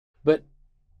But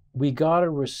we got to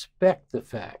respect the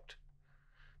fact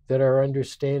that our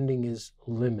understanding is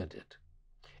limited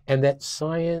and that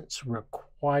science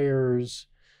requires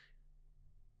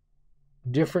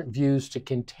different views to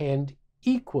contend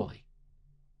equally,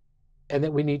 and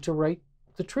that we need to write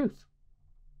the truth.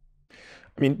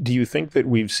 I mean, do you think that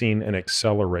we've seen an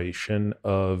acceleration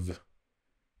of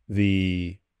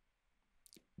the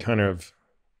kind of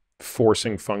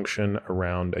forcing function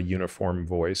around a uniform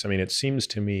voice? I mean, it seems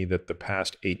to me that the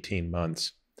past 18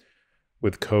 months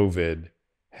with COVID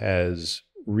has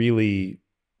really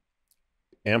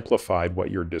amplified what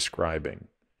you're describing.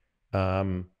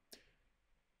 Um,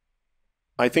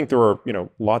 I think there are,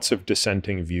 lots of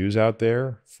dissenting views out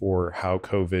there for how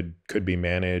COVID could be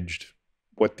managed,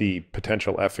 what the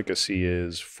potential efficacy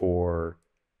is for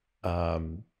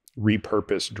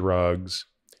repurposed drugs.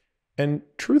 And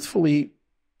truthfully,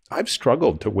 I've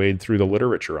struggled to wade through the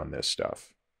literature on this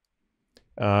stuff.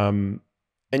 And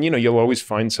you'll always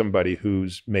find somebody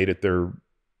who's made it their,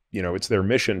 it's their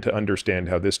mission to understand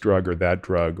how this drug or that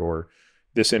drug or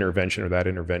this intervention or that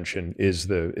intervention is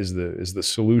the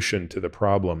solution to the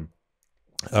problem.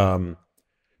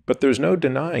 But there's no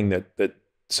denying that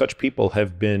such people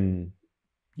have been,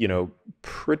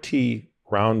 pretty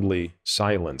roundly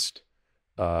silenced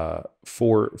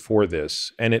for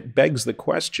this, and it begs the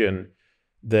question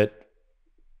that,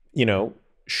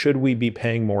 should we be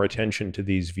paying more attention to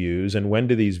these views, and when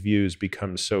do these views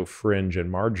become so fringe and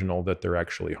marginal that they're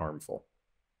actually harmful?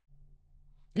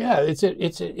 Yeah, it's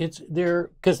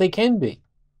there because they can be,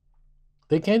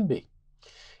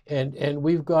 and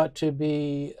we've got to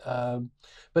be.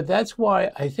 But that's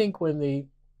why I think when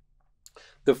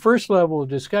the first level of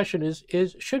discussion is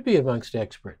should be amongst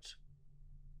experts,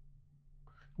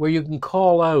 where you can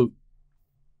call out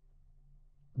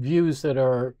views that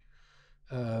are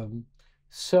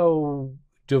so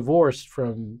divorced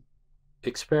from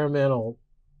experimental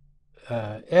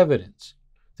evidence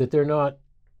that they're not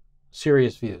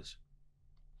serious views.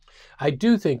 I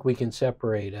do think we can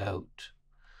separate out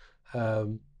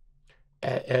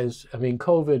COVID's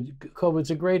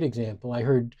a great example. I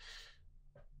heard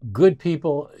good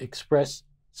people express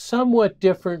somewhat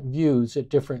different views at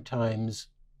different times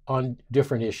on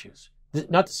different issues.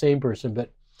 Not the same person,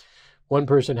 but one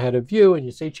person had a view and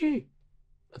you say, gee,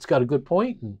 that's got a good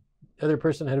point. And the other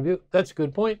person had a view, that's a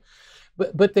good point.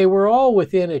 But they were all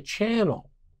within a channel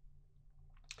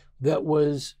that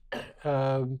was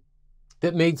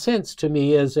that made sense to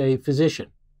me as a physician,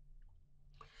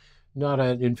 not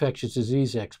an infectious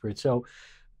disease expert. So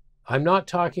I'm not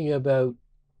talking about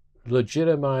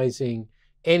legitimizing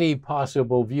any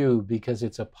possible view because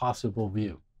it's a possible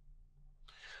view.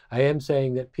 I am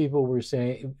saying that people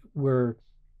were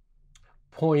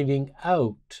pointing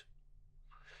out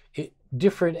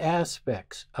different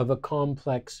aspects of a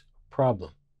complex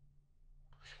problem.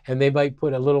 And they might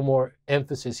put a little more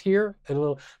emphasis here,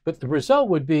 but the result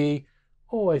would be,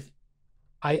 oh,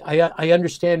 I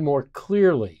understand more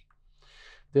clearly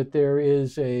that there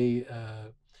is a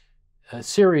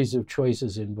series of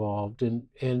choices involved, and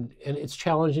it's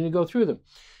challenging to go through them.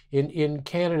 In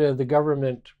Canada, the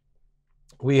government,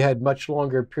 we had much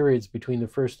longer periods between the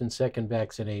first and second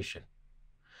vaccination.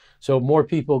 So more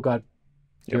people got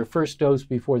their first dose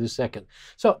before the second.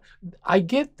 So I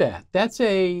get that. That's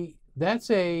a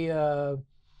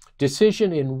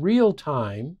decision in real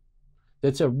time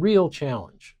that's a real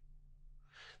challenge.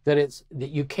 That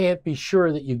you can't be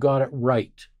sure that you got it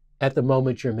right at the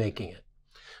moment you're making it.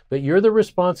 But you're the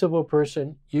responsible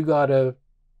person, you got to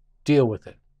deal with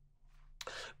it.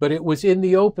 But it was in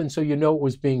the open, so you know it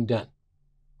was being done.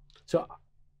 So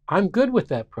I'm good with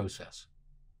that process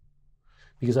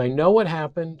because I know what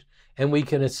happened and we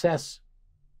can assess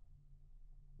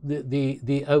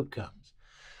the outcomes.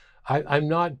 I'm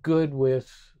not good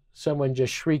with someone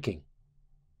just shrieking.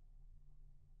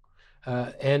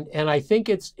 And I think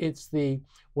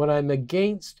what I'm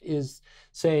against is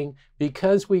saying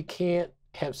because we can't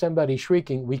have somebody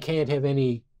shrieking, we can't have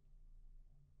any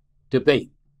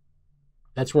debate.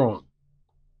 That's wrong.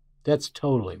 That's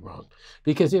totally wrong.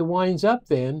 Because it winds up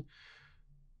then,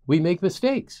 we make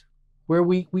mistakes where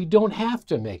we don't have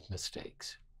to make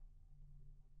mistakes.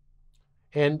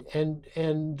 And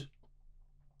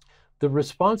the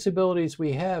responsibilities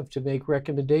we have to make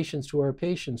recommendations to our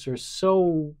patients are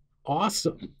so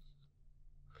awesome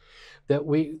that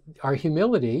our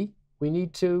humility, we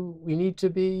need to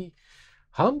be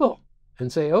humble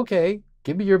and say, okay,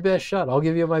 give me your best shot. I'll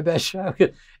give you my best shot.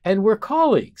 And we're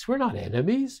colleagues. We're not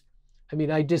enemies. I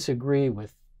mean, I disagree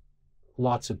with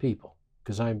lots of people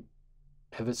because I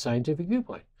have a scientific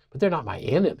viewpoint, but they're not my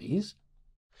enemies.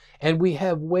 And we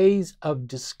have ways of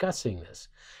discussing this.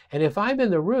 And if I'm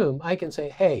in the room, I can say,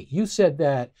 hey, you said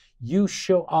that,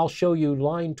 I'll show you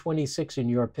line 26 in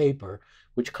your paper,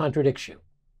 which contradicts you.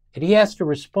 And he has to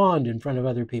respond in front of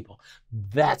other people.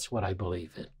 That's what I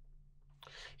believe in,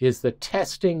 is the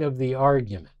testing of the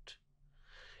argument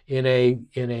in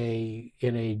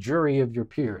a jury of your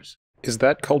peers. Is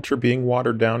that culture being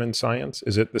watered down in science?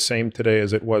 Is it the same today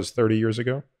as it was 30 years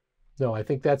ago? No, I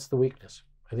think that's the weakness.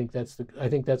 I think that's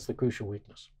the crucial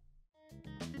weakness.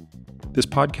 This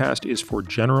podcast is for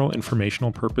general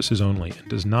informational purposes only and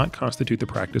does not constitute the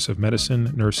practice of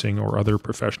medicine, nursing, or other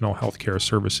professional healthcare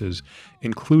services,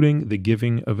 including the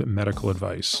giving of medical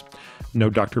advice. No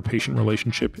doctor-patient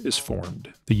relationship is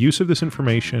formed. The use of this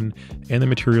information and the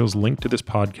materials linked to this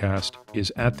podcast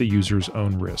is at the user's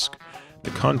own risk.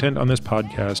 The content on this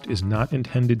podcast is not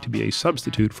intended to be a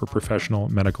substitute for professional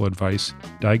medical advice,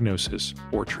 diagnosis,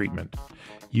 or treatment.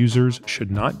 Users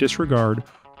should not disregard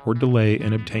or delay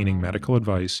in obtaining medical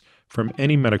advice from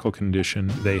any medical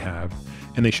condition they have,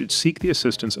 and they should seek the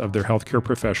assistance of their healthcare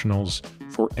professionals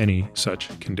for any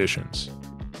such conditions.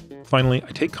 Finally,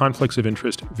 I take conflicts of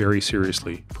interest very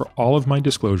seriously. For all of my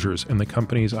disclosures and the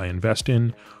companies I invest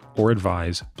in or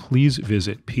advise, please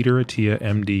visit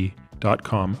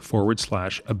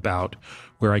peterattiamd.com/about,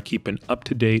 where I keep an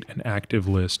up-to-date and active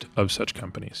list of such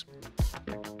companies.